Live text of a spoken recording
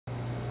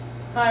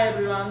Hi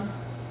everyone,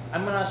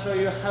 I'm gonna show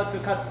you how to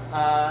cut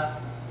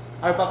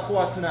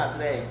Albacore tuna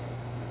today.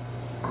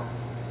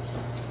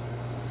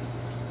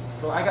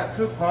 So I got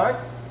two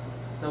parts.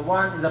 The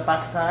one is the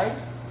back side,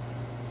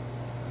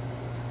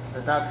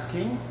 the dark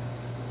skin,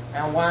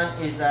 and one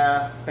is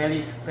the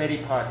belly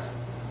part,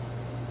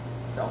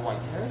 the white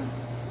hair.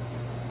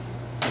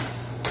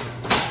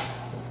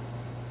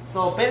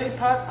 So belly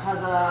part has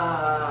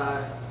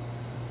a,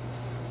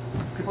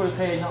 people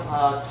say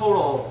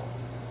total.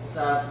 It's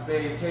a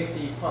very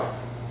tasty part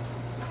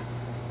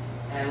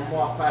and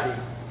more fatty.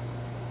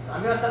 So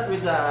I'm gonna start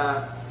with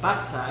the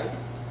back side.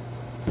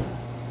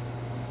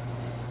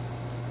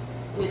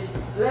 It's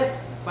less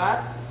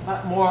fat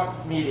but more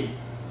meaty.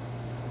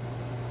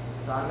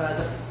 So I'm gonna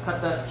just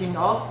cut the skin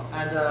off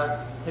and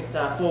take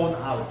the bone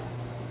out.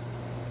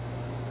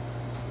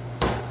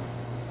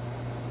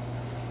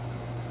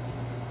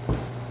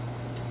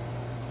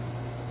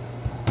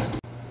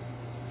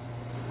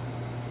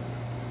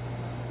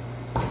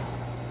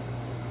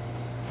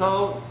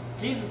 So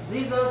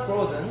these are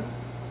frozen.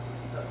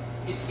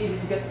 It's easy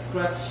to get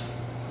scratched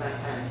by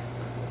hand.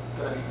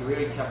 Gotta be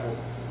really careful.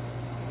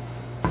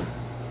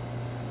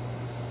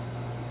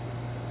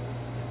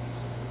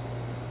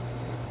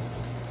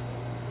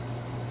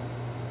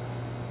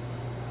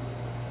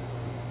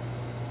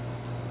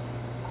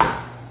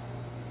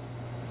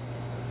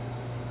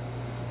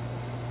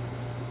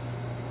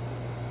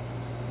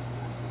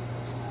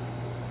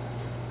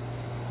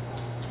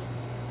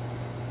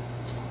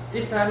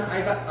 This time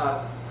I got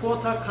a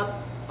quarter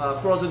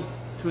cut frozen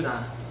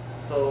tuna.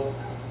 So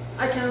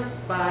I can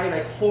buy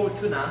like whole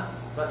tuna,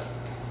 but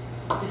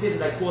this is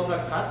like quarter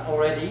cut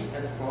already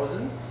and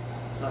frozen.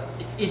 So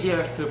it's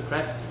easier to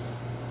prep,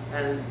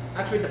 and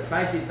actually the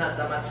price is not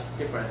that much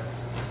difference.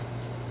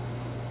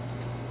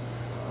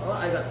 So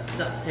I got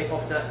just take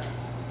off the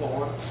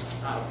bone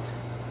out.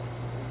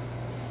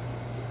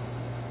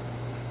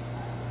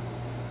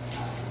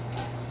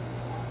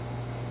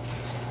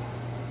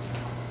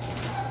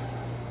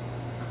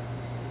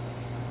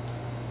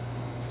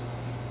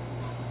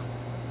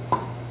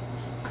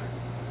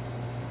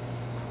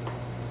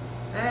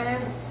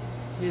 And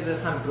here's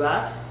some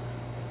blood.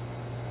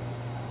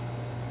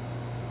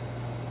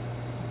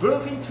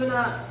 Bluefin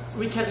tuna,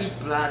 we can eat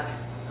blood,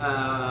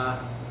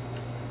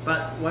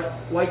 but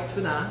white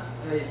tuna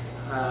is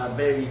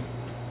very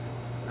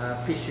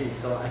fishy,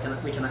 so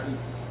we cannot eat.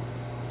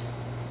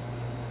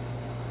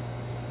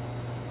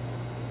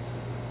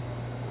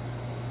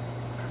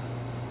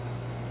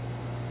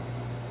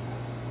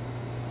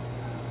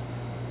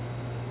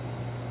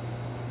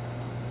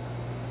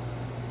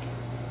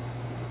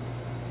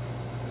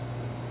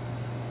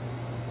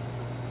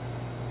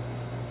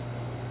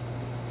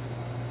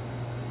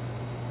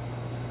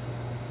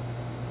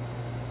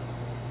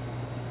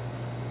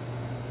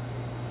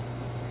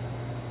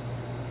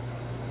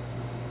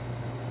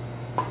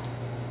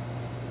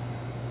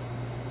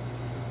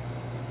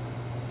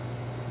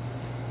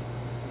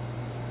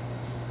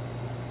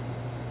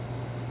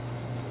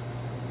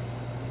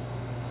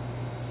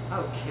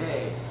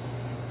 Okay,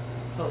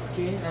 so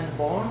skin and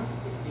bone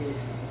is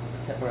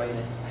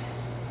separated.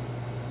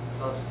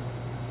 So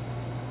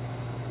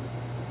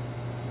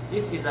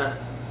this is a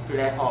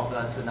fillet of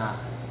the tuna.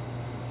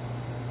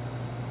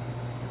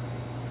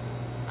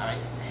 Alright.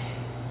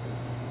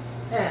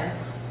 And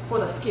for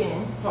the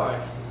skin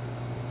part,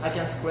 I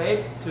can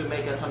scrape to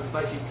make some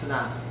spicy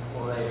tuna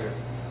for later.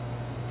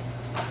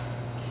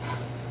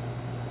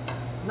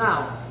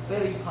 Now,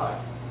 belly part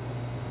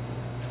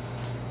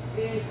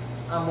is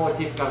more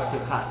difficult to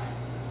cut.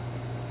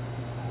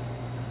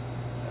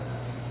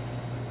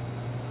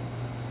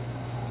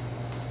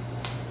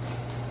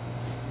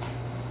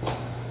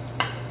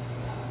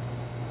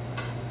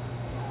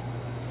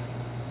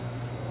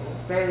 So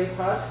belly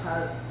part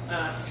has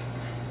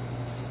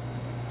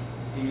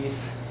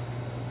these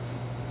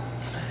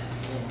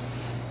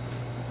things.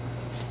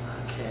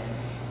 Okay.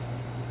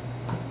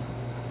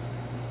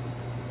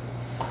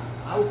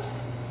 Out.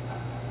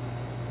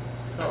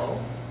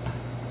 So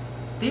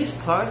this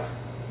part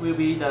will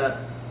be the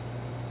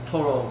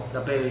total,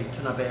 the belly,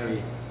 tuna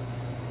belly.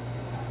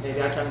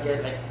 Maybe I can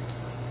get like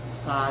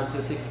 5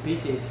 to 6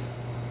 pieces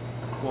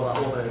for the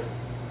order.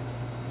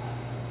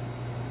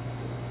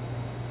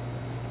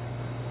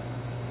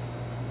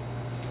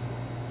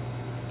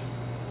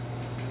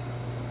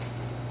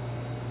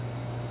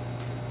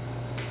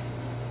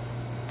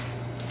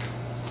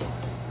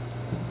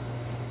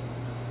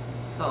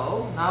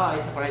 So now I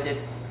separated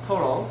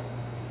total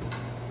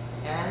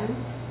and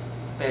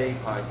belly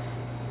part.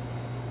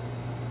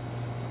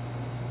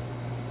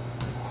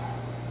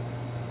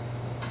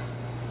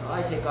 So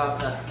I take out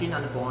the skin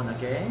and bone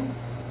again.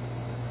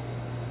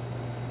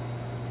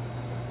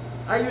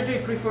 I usually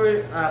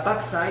prefer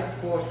backside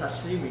for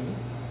sashimi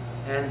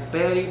and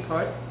belly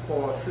part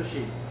for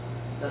sushi.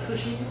 The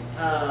sushi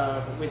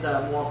with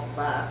more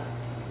fat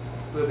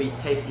will be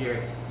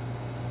tastier.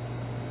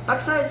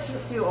 Backside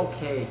is still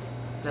okay,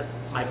 that's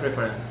my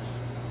preference.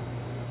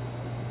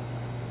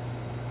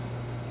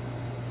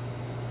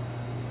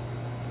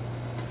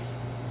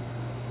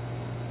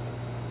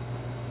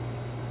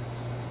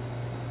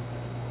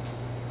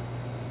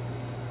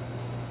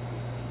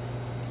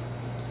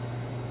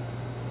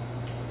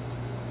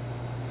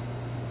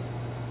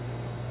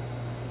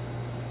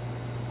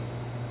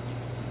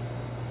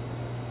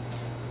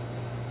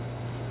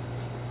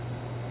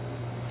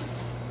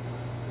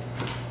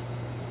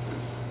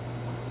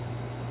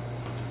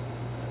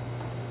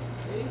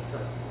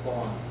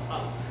 bone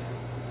out.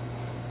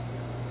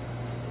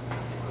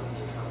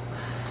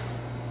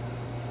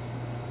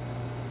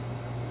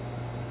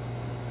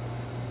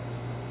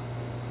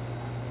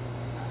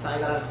 So I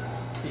gotta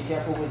be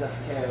careful with the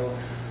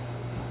scales.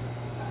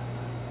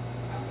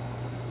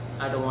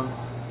 I don't want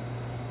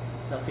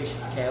the fish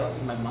scale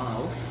in my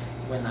mouth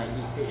when I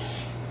eat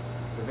fish.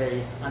 It's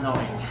very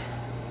annoying.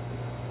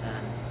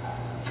 And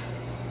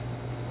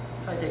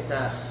so I take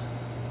the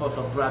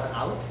also blood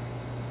out.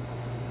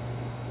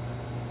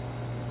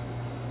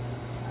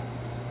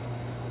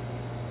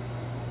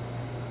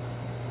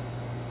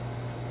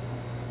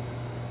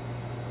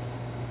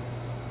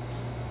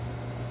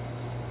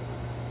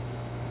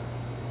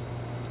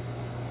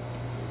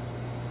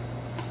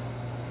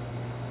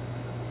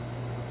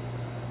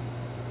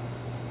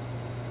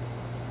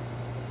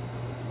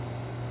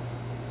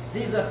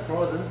 These are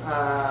frozen.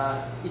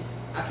 It's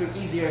actually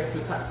easier to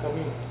cut for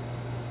me.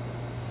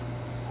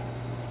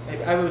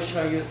 Maybe I will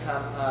show you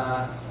some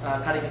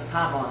cutting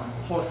salmon,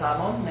 whole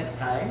salmon next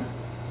time.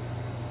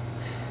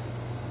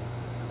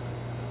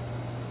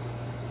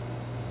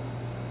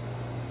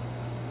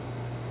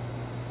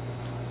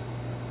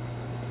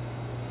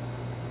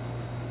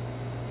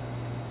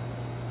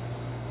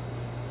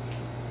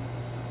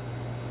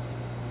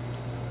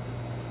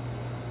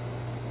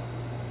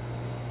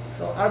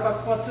 So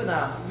Albacore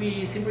tuna,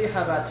 we simply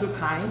have two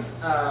kinds.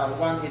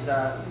 One is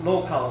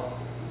local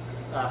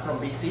from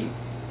BC,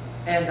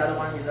 and the other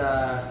one is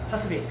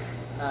Pacific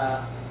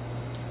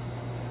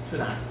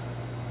tuna.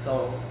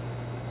 So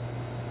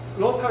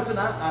local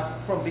tuna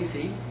from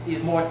BC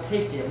is more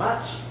tastier,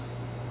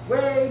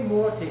 way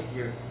more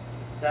tastier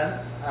than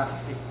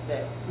Pacific.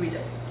 With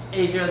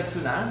Asian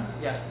tuna,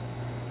 yeah.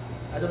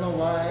 I don't know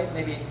why.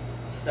 Maybe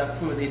the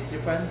food is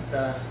different.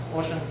 The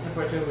ocean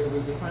temperature will be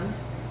different,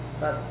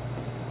 but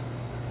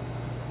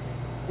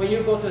when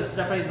you go to a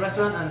Japanese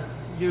restaurant and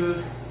you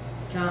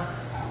can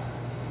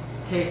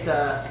taste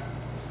the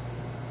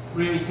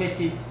really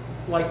tasty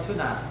white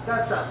tuna,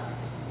 that's a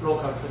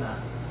local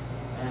tuna.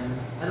 And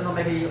I don't know,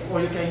 maybe all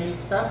you can eat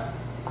stuff,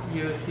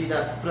 you see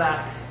the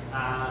black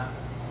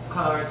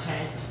color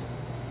changed,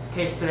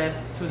 tasteless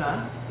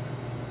tuna,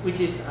 which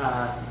is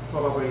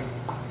probably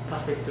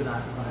Pacific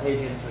tuna or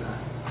Asian tuna.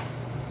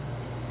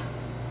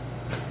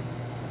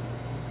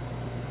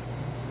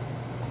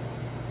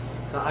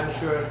 So I'm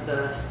sure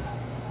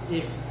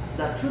if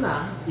the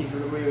tuna is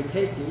really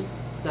tasty,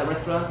 the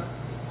restaurant,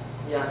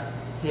 yeah,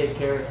 take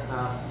care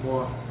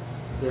more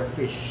their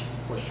fish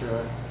for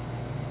sure.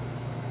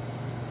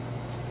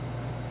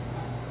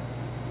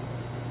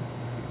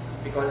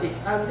 Because it's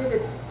a little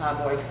bit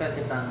more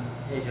expensive than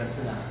Asian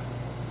tuna.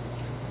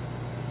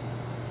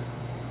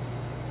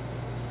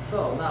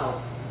 So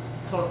now,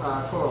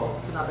 toro,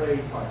 tuna berry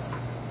part.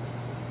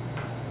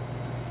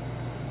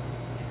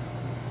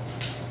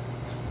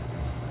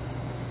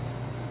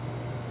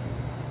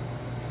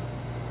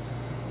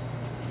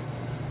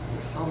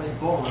 So many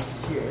bones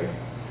here,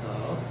 so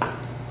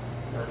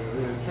gotta be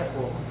really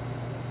careful.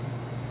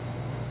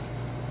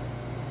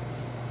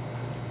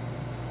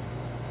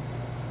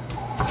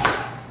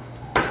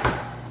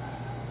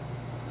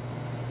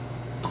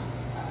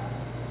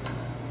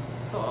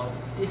 So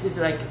this is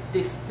like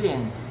this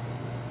thin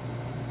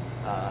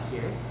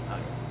here.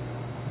 Okay.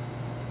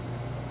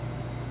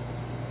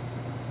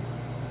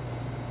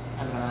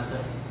 I'm gonna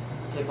just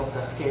take off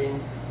the skin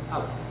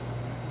out.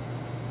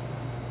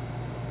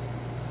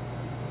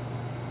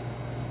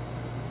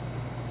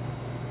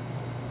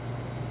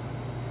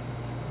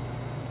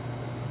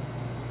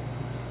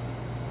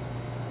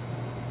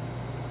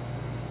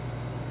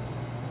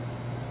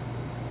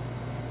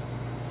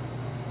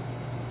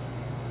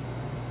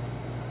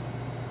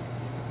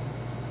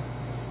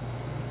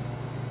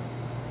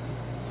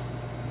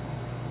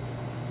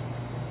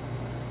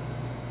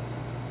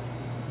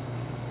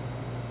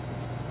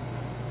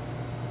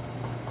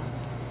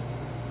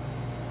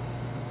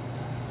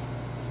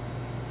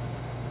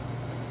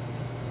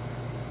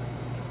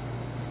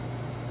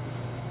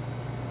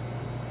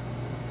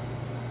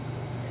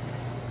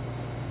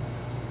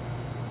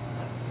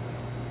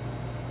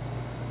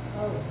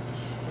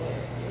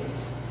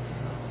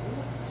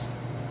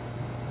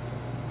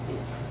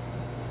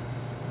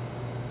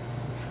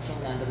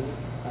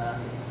 Underneath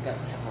got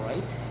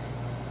separate.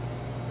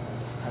 I'll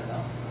just cut it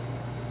off.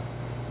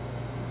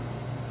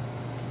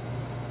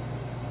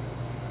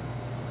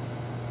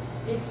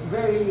 It's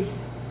very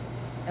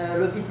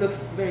it looks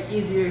very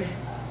easier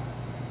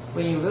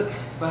when you look,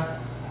 but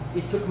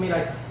it took me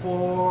like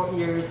 4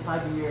 years,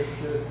 5 years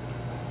to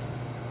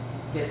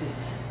get this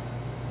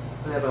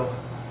level.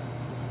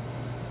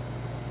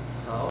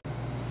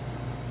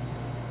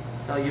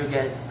 So you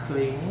get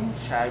clean,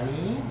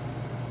 shiny,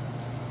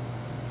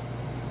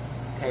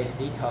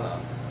 tasty toro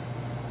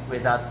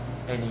without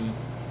any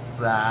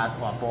blood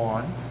or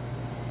bones.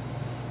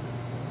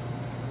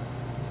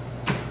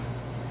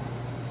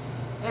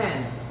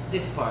 And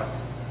this part,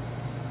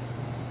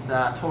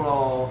 the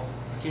toro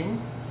skin,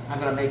 I'm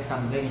gonna make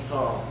some negi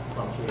toro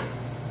from here.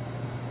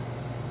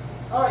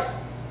 Alright,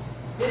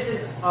 this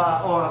is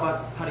all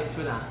about cutting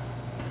tuna.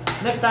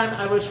 Next time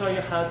I will show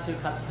you how to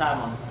cut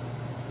salmon.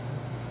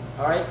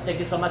 Alright, thank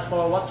you so much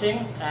for watching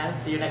and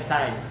see you next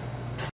time.